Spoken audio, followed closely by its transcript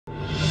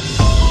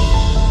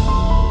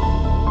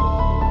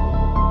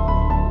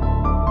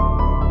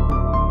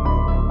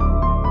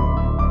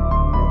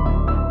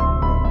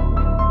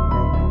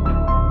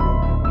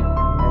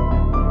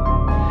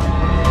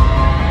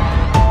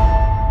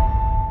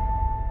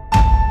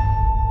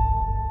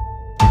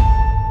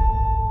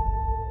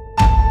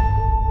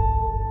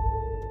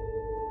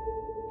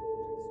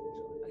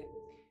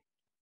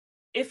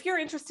you're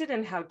interested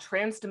in how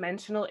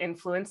transdimensional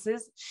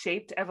influences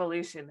shaped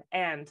evolution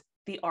and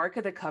the Ark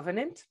of the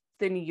Covenant,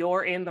 then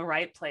you're in the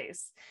right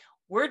place.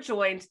 We're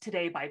joined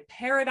today by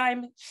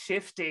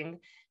paradigm-shifting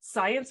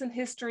science and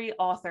history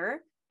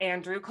author,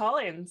 Andrew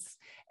Collins.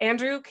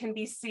 Andrew can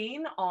be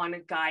seen on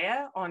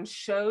Gaia on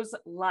shows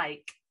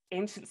like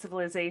Ancient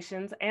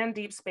Civilisations and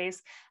Deep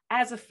Space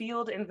as a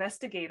field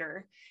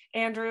investigator.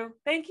 Andrew,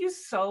 thank you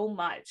so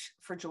much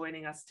for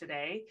joining us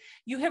today.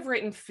 You have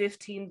written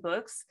 15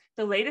 books,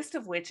 the latest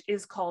of which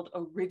is called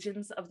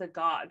Origins of the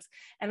Gods.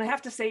 And I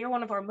have to say, you're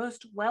one of our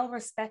most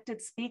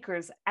well-respected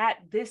speakers at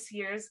this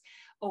year's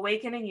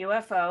Awakening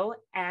UFO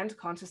and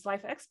Conscious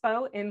Life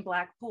Expo in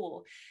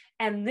Blackpool.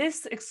 And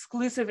this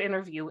exclusive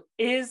interview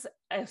is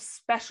a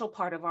special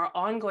part of our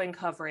ongoing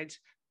coverage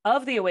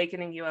of the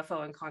Awakening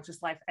UFO and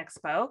Conscious Life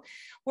Expo,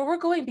 where we're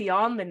going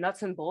beyond the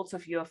nuts and bolts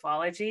of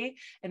ufology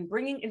and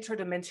bringing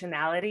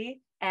interdimensionality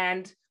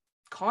and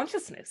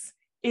consciousness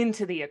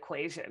into the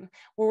equation.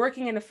 We're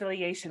working in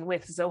affiliation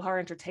with Zohar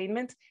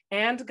Entertainment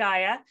and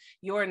Gaia,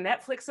 your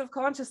Netflix of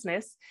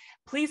consciousness.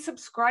 Please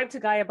subscribe to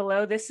Gaia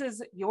below. This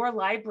is your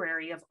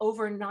library of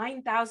over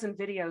 9,000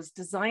 videos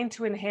designed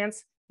to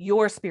enhance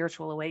your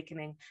spiritual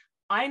awakening.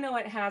 I know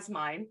it has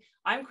mine.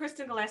 I'm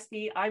Kristen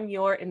Gillespie. I'm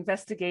your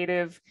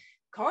investigative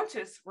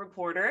conscious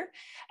reporter.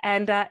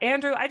 And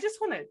Andrew, I just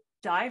want to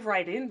dive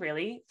right in,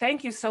 really.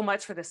 Thank you so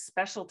much for this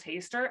special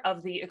taster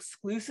of the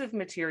exclusive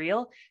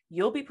material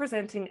you'll be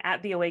presenting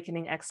at the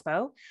Awakening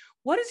Expo.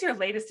 What is your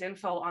latest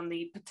info on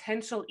the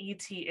potential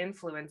ET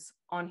influence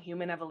on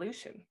human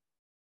evolution?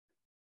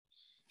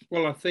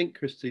 Well, I think,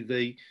 Christy,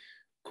 the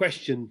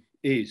question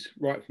is,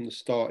 right from the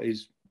start,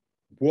 is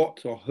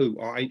what or who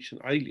are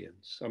ancient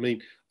aliens? I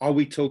mean, are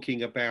we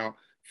talking about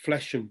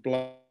flesh and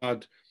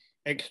blood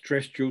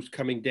extraterrestrials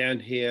coming down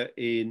here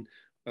in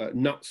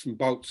nuts and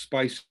bolts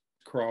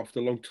spacecraft a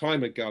long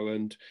time ago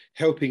and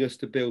helping us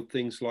to build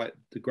things like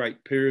the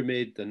Great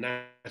Pyramid, the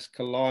Nazca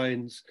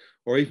Lines,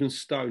 or even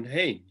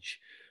Stonehenge?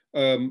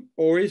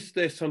 Or is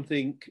there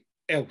something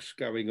else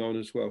going on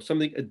as well,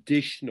 something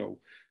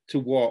additional to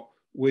what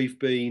we've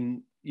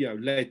been,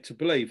 led to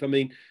believe? I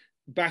mean,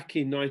 back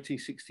in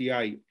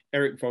 1968,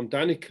 Eric von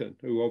Daniken,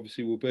 who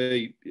obviously will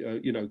be,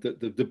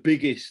 the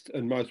biggest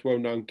and most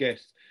well-known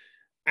guest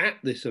at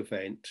this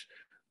event,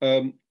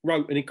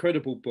 wrote an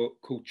incredible book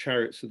called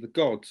Chariots of the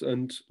Gods.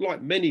 And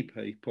like many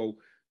people,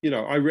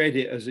 I read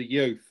it as a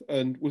youth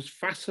and was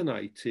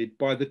fascinated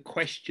by the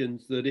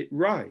questions that it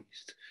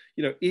raised.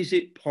 Is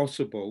it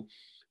possible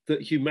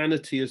that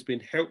humanity has been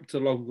helped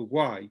along the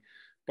way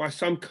by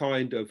some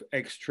kind of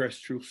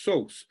extraterrestrial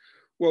source?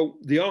 Well,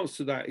 the answer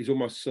to that is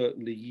almost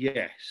certainly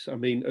yes. I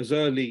mean, as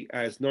early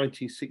as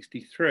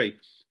 1963,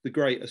 the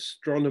great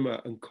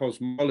astronomer and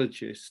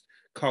cosmologist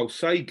Carl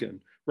Sagan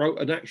wrote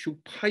an actual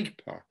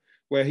paper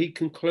where he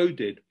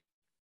concluded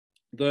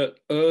that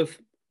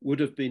Earth would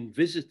have been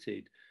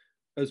visited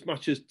as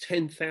much as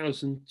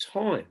 10,000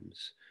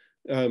 times,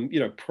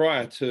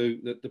 prior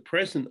to the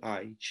present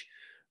age.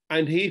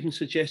 And he even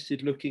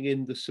suggested looking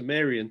in the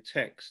Sumerian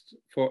text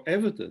for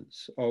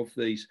evidence of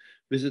these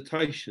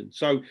visitations.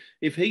 So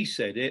if he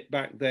said it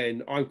back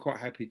then, I'm quite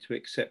happy to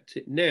accept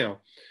it now.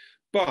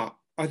 But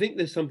I think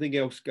there's something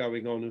else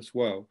going on as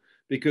well,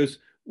 because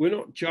we're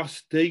not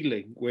just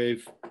dealing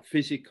with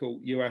physical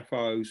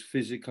UFOs,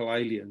 physical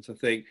aliens. I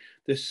think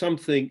there's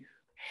something,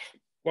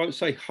 I won't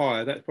say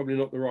higher, that's probably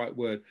not the right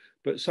word,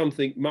 but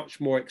something much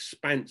more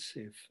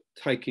expansive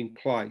taking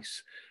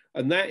place.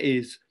 And that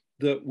is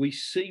that we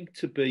seem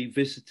to be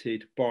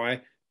visited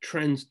by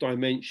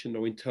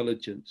transdimensional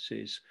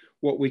intelligences,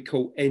 what we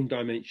call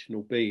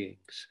n-dimensional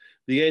beings.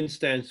 The N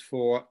stands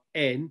for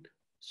the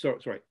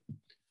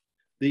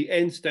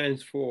N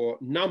stands for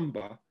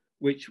number,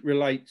 which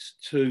relates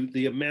to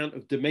the amount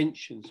of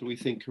dimensions we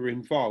think are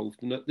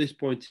involved. And at this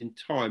point in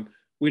time,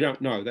 we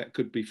don't know. That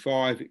could be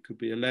 5, it could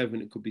be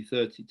 11, it could be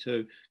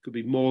 32, it could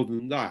be more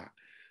than that.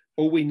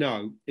 All we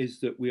know is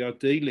that we are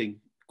dealing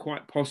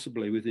quite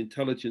possibly with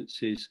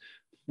intelligences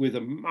with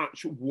a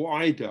much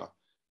wider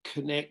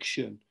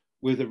connection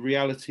with a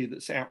reality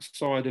that's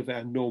outside of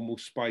our normal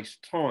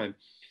space-time.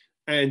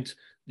 And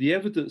the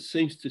evidence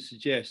seems to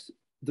suggest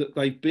that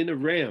they've been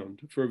around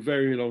for a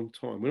very long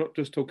time. We're not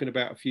just talking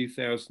about a few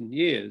thousand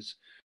years,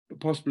 but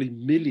possibly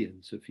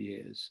millions of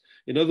years.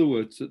 In other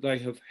words, that they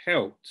have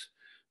helped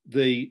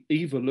the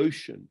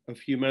evolution of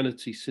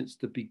humanity since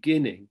the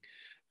beginning,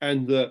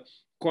 and that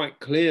quite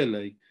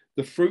clearly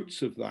the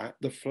fruits of that,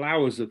 the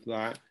flowers of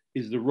that,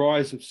 is the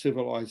rise of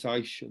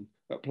civilization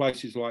at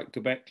places like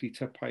Göbekli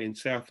Tepe in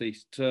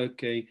southeast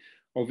Turkey,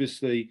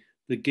 obviously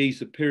the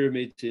Giza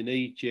pyramids in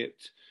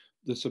Egypt,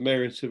 the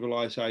Sumerian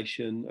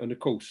civilization, and of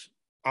course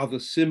other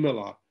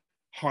similar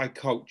high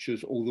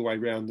cultures all the way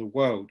around the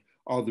world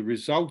are the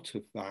result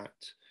of that.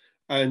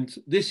 And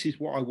this is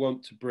what I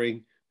want to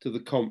bring to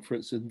the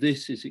conference, and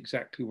this is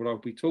exactly what I'll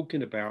be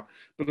talking about.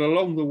 But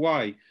along the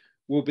way,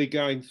 we'll be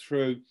going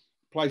through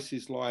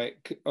places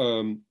like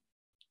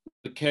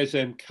the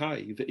Kezem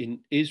Cave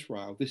in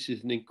Israel. This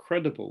is an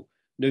incredible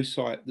new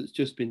site that's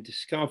just been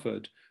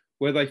discovered,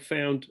 where they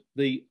found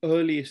the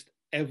earliest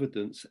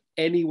evidence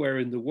anywhere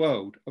in the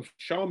world of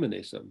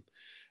shamanism.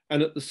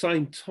 And at the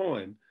same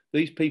time,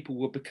 these people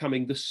were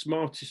becoming the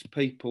smartest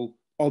people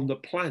on the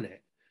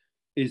planet.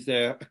 Is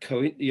there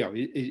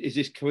is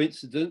this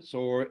coincidence,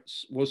 or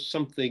was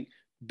something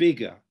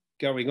bigger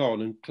going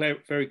on? And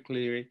very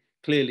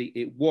clearly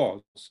it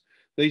was.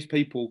 These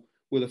people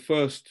were the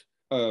first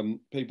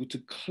people to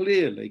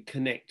clearly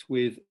connect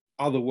with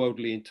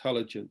otherworldly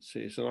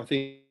intelligences. And I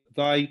think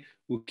they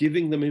were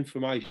giving them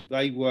information.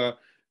 They were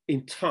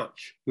in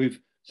touch with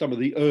some of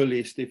the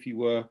earliest, if you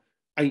were,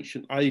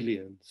 ancient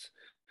aliens.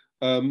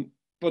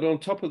 But on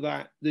top of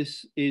that,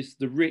 this is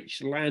the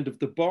rich land of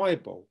the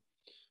Bible.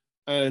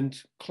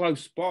 And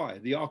close by,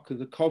 the Ark of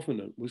the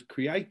Covenant was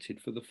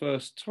created for the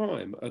first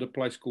time at a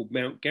place called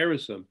Mount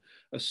Gerizim,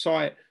 a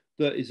site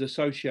that is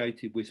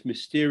associated with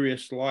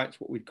mysterious lights,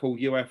 what we'd call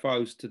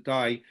UFOs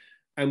today,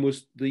 and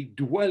was the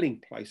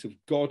dwelling place of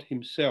God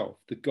himself,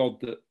 the God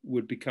that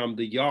would become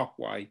the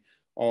Yahweh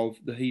of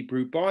the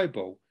Hebrew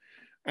Bible.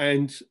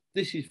 And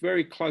this is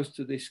very close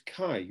to this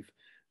cave.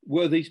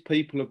 Were these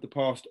people of the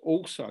past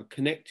also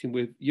connecting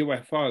with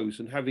UFOs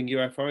and having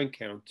UFO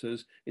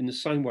encounters in the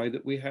same way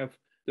that we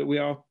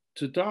are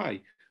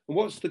today? And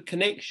what's the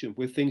connection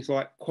with things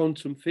like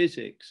quantum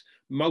physics,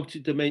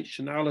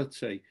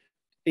 multidimensionality,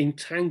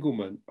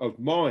 entanglement of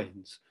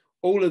minds?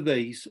 All of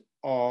these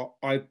are,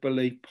 I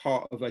believe,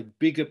 part of a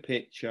bigger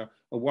picture,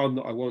 and one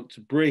that I want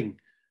to bring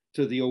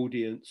to the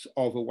audience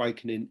of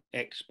Awakening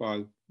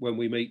Expo when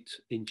we meet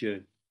in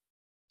June.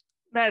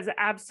 That is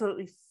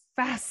absolutely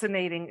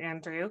fascinating,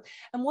 Andrew.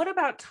 And what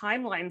about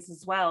timelines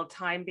as well?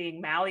 Time being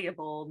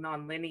malleable,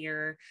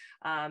 non-linear,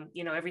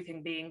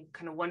 everything being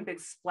kind of one big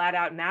splat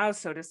out now,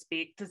 so to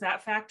speak. Does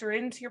that factor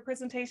into your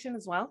presentation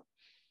as well?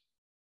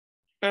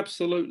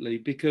 Absolutely,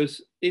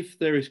 because if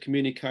there is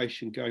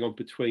communication going on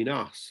between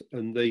us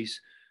and these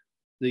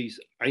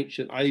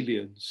ancient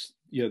aliens,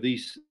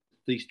 these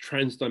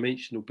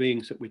transdimensional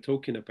beings that we're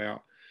talking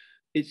about,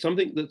 it's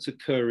something that's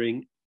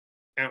occurring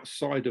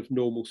outside of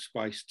normal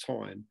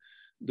space-time.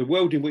 The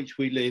world in which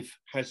we live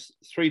has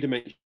 3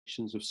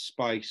 dimensions of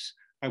space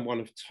and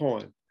 1 of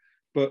time.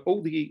 But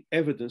all the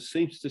evidence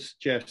seems to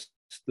suggest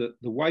that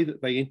the way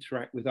that they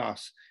interact with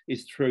us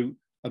is through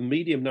a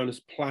medium known as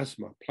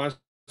plasma. Plasma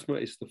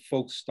is the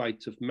false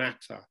state of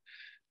matter.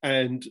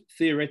 And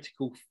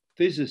theoretical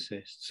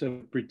physicists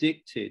have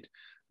predicted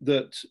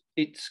that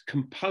its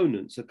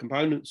components, the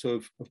components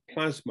of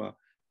plasma,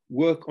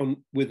 work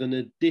with an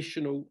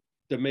additional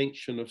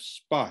dimension of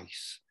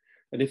space.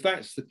 And if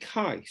that's the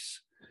case,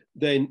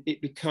 then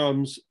it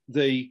becomes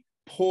the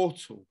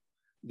portal,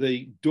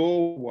 the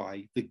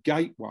doorway, the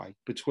gateway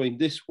between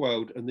this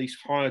world and these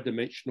higher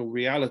dimensional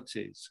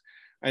realities.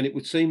 And it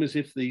would seem as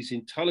if these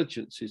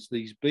intelligences,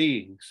 these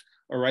beings,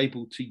 are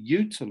able to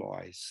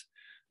utilize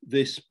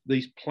these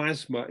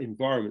plasma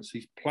environments,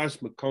 these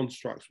plasma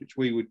constructs, which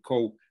we would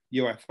call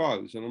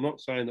UFOs. And I'm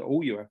not saying that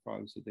all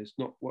UFOs are this,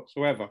 not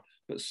whatsoever,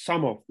 but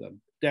some of them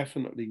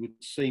definitely would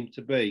seem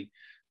to be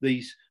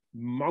these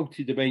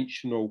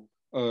multidimensional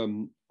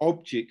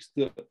objects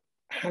that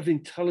have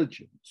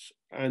intelligence,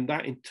 and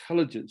that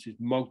intelligence is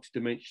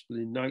multidimensional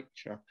in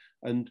nature.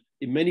 And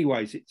in many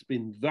ways, it's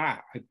been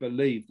that, I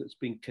believe, that's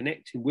been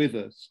connecting with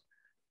us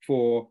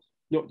for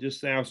not just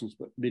thousands,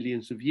 but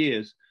millions of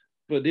years.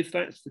 But if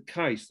that's the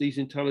case, these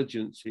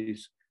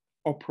intelligences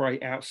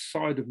operate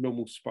outside of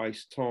normal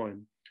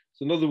space-time.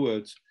 So in other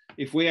words,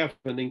 if we have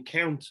an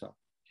encounter,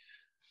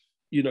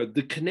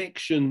 the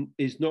connection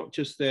is not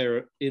just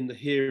there in the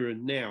here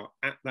and now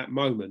at that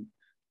moment,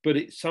 but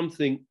it's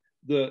something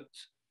that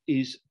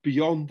is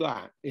beyond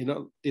that. In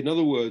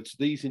other words,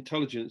 these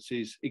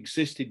intelligences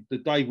existed the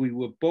day we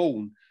were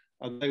born,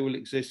 and they will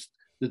exist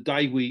the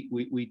day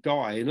we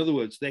die. In other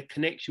words, their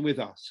connection with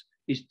us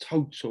is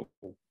total.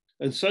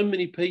 And so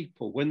many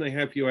people, when they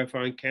have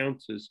UFO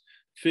encounters,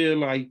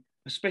 feel a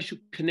special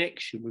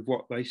connection with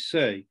what they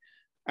see.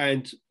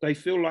 And they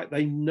feel like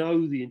they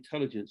know the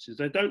intelligences.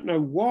 They don't know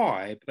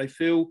why, but they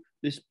feel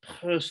this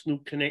personal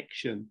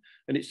connection.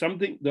 And it's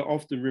something that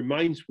often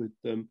remains with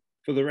them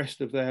for the rest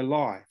of their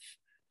life.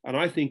 And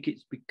I think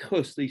it's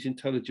because these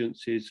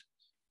intelligences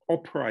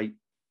operate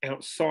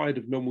outside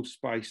of normal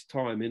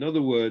space-time. In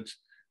other words,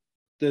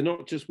 they're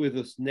not just with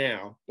us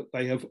now, but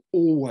they have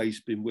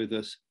always been with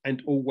us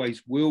and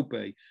always will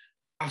be.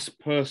 Us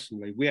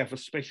personally, we have a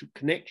special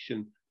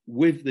connection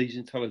with these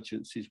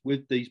intelligences,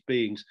 with these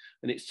beings.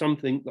 And it's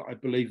something that I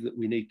believe that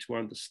we need to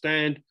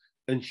understand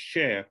and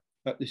share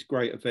at this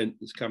great event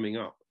that's coming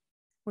up.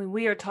 When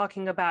we are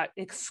talking about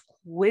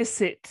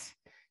exquisite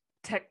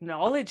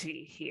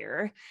technology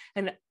here,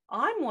 and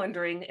I'm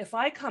wondering, if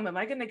I come, am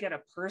I going to get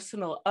a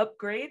personal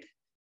upgrade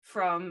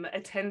from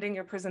attending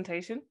your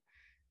presentation?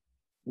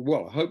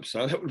 Well, I hope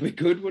so. That would be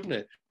good, wouldn't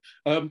it?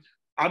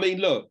 I mean,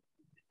 look,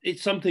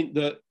 it's something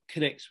that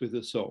connects with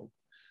us all.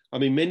 I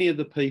mean, many of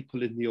the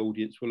people in the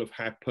audience will have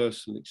had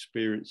personal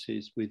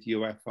experiences with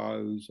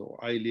UFOs or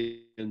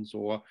aliens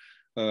or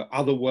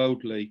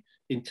otherworldly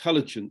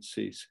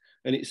intelligences.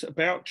 And it's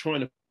about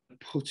trying to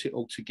put it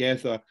all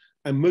together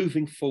and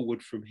moving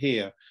forward from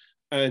here.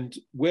 And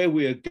where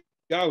we are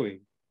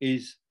going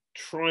is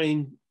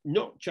trying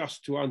not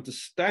just to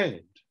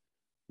understand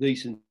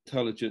these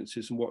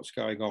intelligences and what's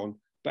going on,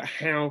 but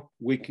how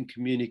we can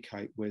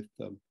communicate with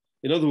them.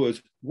 In other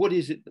words, what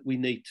is it that we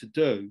need to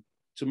do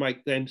to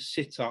make them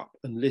sit up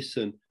and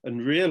listen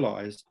and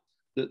realize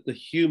that the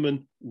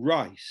human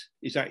race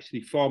is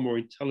actually far more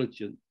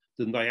intelligent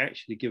than they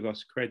actually give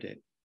us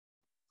credit?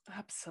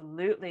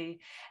 Absolutely.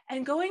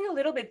 And going a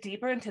little bit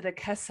deeper into the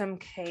Qesem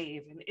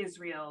cave in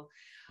Israel,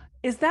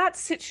 is that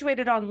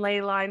situated on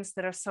ley lines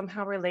that are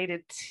somehow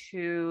related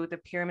to the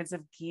pyramids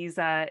of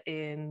Giza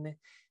in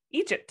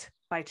Egypt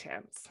by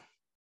chance?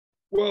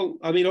 Well,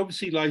 I mean,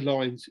 obviously, ley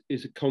lines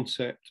is a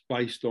concept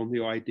based on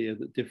the idea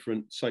that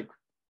different sacred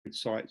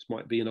sites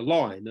might be in a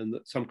line and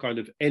that some kind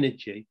of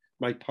energy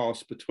may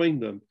pass between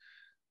them.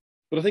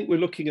 But I think we're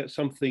looking at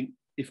something,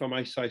 if I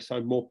may say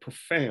so, more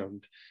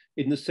profound,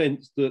 in the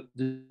sense that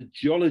the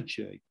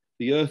geology,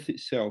 the Earth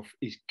itself,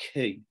 is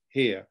key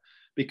here,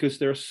 because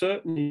there are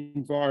certain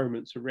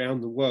environments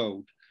around the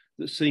world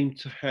that seem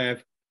to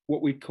have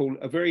what we call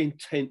a very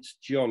intense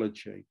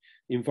geology,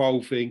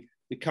 involving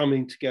the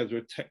coming together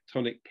of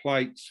tectonic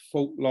plates,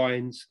 fault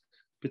lines,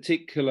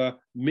 particular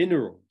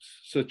minerals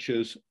such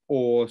as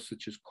ore,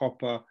 such as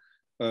copper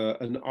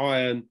and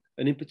iron,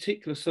 and in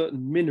particular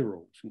certain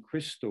minerals and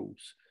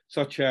crystals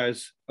such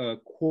as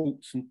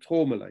quartz and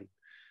tourmaline.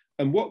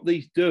 And what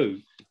these do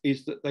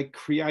is that they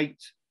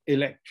create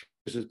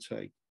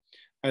electricity.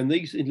 And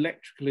these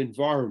electrical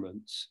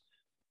environments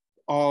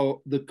are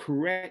the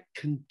correct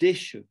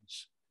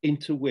conditions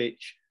into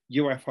which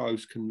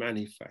UFOs can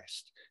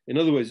manifest. In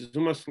other words, it's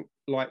almost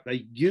like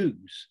they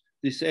use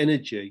this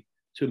energy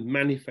to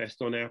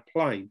manifest on our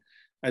plane.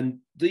 And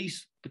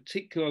these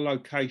particular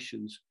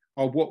locations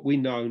are what we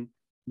know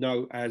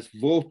as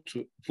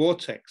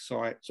vortex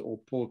sites or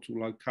portal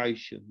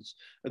locations.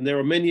 And there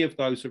are many of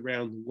those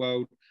around the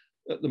world.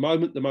 At the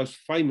moment, the most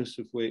famous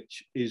of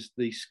which is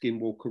the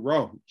Skinwalker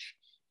Ranch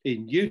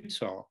in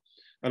Utah.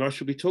 And I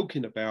shall be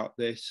talking about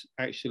this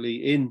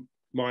actually in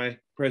my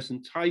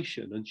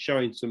presentation and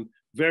showing some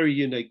very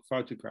unique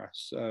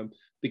photographs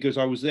because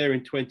I was there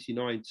in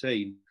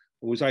 2019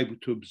 and was able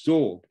to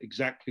absorb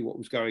exactly what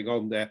was going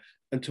on there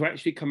and to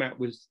actually come up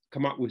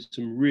with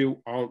some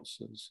real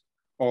answers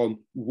on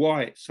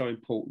why it's so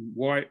important,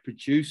 why it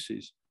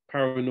produces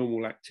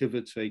paranormal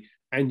activity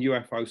and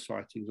UFO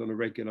sightings on a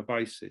regular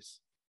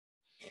basis.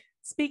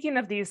 Speaking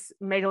of these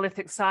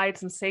megalithic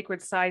sites and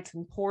sacred sites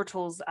and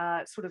portals,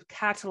 sort of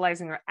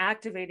catalyzing or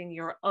activating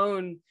your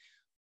own,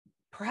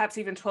 perhaps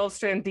even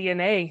 12-strand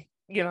DNA,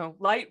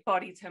 light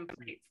body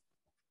template,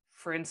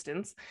 for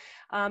instance,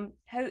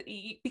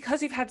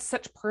 because you've had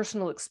such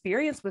personal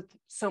experience with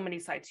so many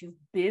sites, you've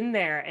been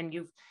there and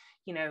you've,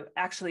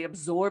 actually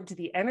absorbed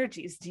the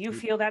energies. Do you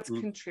feel that's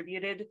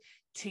contributed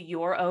to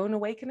your own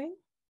awakening?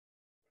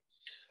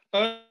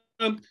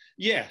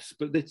 Yes,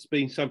 but it's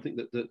been something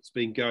that's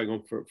been going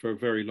on for a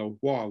very long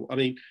while. I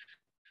mean,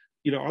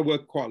 I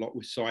work quite a lot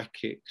with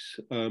psychics,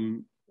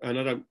 and I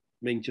don't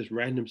mean just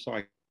random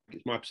psychics.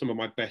 Some of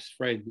my best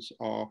friends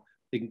are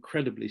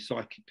incredibly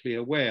psychically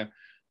aware,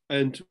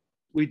 and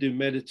we do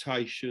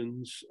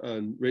meditations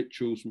and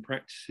rituals and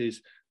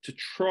practices to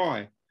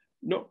try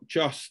not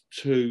just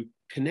to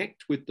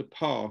connect with the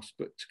past,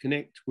 but to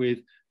connect with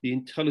the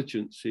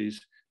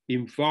intelligences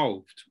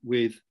involved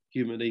with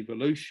human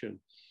evolution.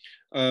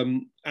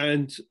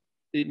 And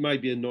it may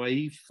be a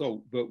naive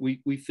thought, but we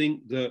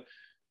think that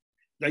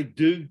they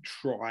do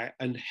try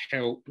and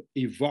help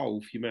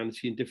evolve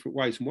humanity in different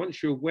ways. And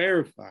once you're aware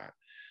of that,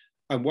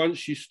 and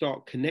once you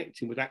start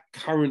connecting with that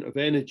current of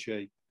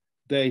energy,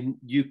 then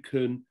you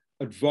can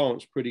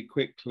advance pretty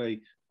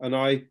quickly. And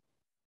I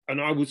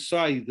would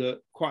say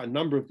that quite a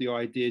number of the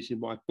ideas in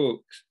my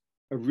books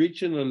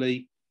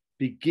originally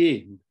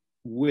begin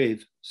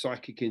with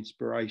psychic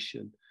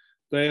inspiration.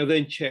 They are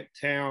then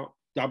checked out,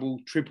 double,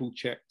 triple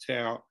checked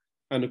out.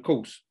 And of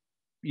course,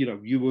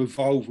 you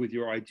evolve with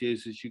your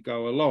ideas as you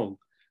go along.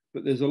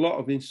 But there's a lot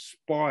of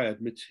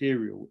inspired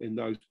material in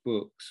those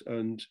books.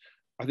 And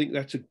I think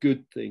that's a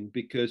good thing,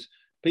 because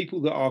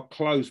people that are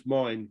closed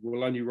mind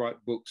will only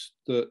write books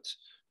that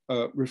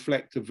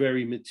reflect a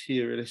very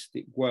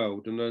materialistic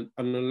world. And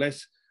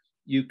unless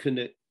you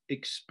can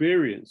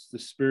experience the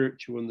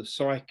spiritual and the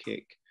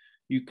psychic,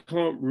 you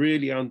can't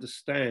really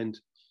understand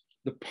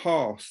the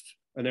past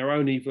and our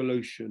own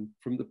evolution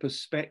from the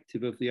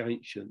perspective of the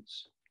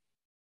ancients.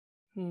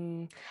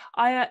 In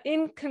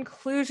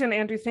conclusion,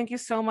 Andrew, thank you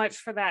so much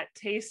for that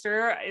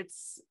taster.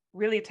 It's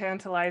really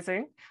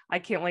tantalizing. I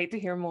can't wait to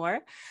hear more.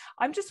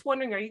 I'm just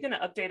wondering, are you going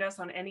to update us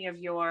on any of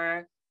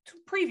your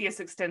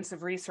previous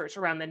extensive research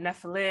around the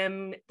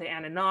Nephilim, the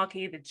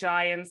Anunnaki, the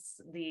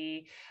giants,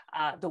 the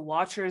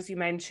Watchers you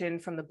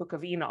mentioned from the Book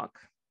of Enoch?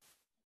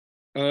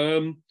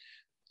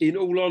 In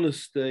all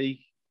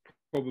honesty,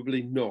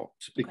 probably not,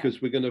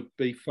 because we're going to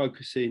be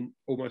focusing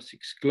almost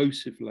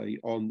exclusively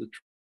on the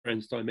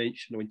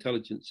transdimensional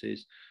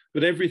intelligences,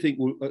 but everything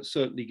will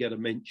certainly get a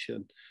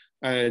mention.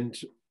 And,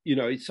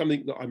 it's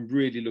something that I'm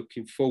really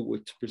looking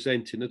forward to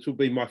presenting. It will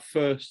be my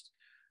first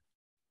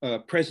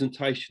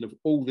presentation of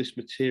all this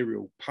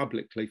material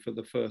publicly for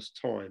the first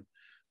time.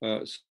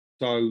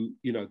 So,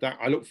 you know, that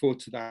I look forward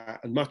to that.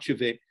 And much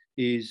of it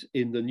is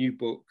in the new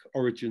book,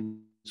 Origins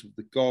of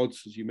the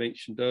Gods, as you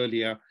mentioned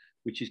earlier,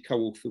 which is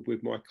co-authored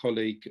with my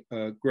colleague,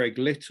 Greg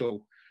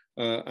Little.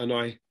 And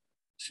I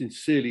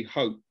sincerely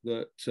hope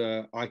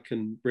that I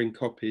can bring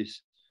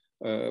copies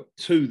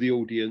to the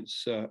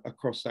audience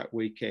across that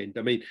weekend.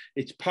 I mean,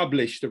 it's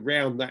published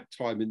around that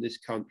time in this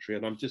country,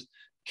 and I'm just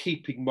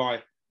keeping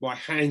my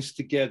hands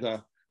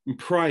together and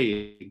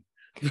praying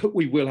that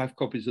we will have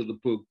copies of the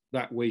book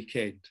that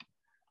weekend.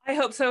 I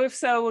hope so. If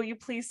so, will you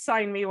please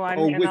sign me one,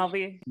 and I'll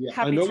be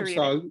happy to read it. And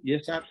also,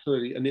 yes,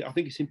 absolutely. And I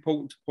think it's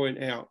important to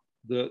point out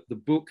that the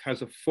book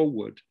has a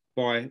foreword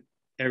by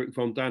Eric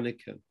von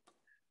Daniken.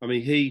 I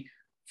mean, he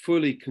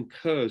fully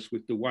concurs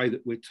with the way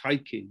that we're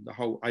taking the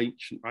whole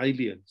ancient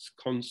aliens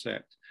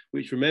concept,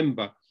 which,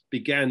 remember,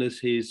 began as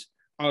his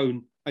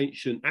own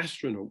ancient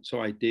astronauts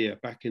idea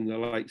back in the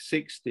late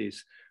 60s.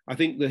 I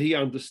think that he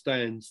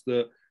understands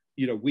that,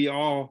 you know, we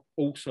are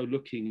also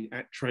looking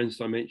at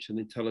transdimensional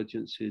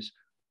intelligences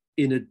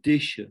in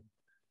addition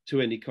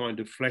to any kind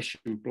of flesh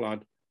and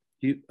blood,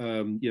 you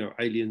know,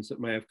 aliens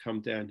that may have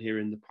come down here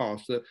in the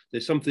past. That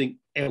there's something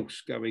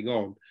else going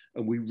on,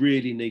 and we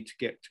really need to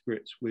get to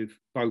grips with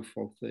both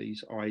of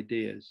these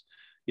ideas,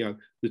 you know,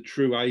 the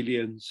true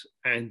aliens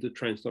and the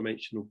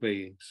transdimensional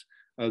beings.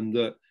 And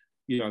that,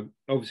 you know,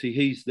 obviously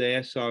he's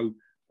there, so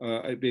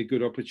it'd be a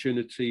good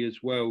opportunity as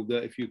well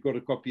that if you've got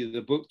a copy of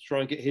the book, try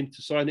and get him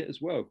to sign it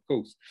as well, of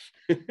course.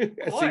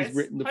 As he's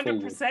written the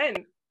 100%.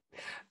 Forward.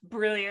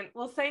 Brilliant.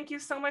 Well, thank you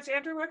so much,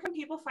 Andrew. Where can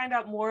people find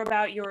out more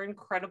about your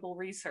incredible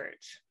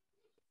research?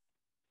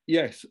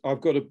 Yes,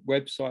 I've got a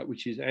website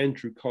which is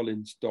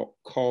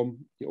andrewcollins.com,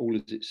 all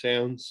as it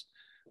sounds.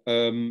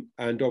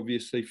 And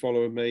obviously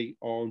follow me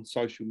on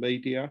social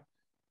media.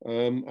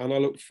 And I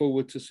look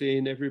forward to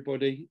seeing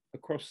everybody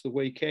across the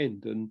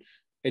weekend. And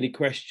any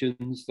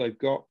questions they've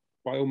got,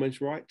 by all means,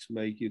 write to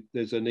me.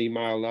 There's an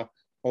emailer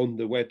on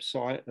the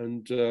website,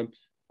 and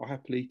I'll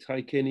happily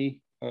take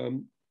any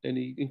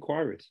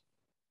inquiries.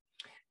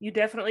 You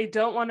definitely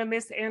don't want to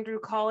miss Andrew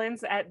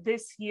Collins at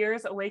this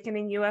year's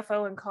Awakening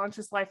UFO and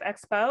Conscious Life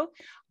Expo.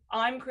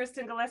 I'm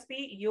Kristen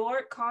Gillespie,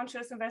 your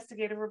conscious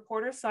investigative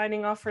reporter,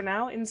 signing off for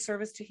now in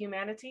service to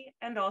humanity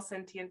and all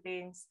sentient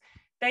beings.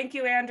 Thank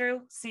you,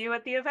 Andrew. See you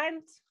at the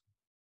event.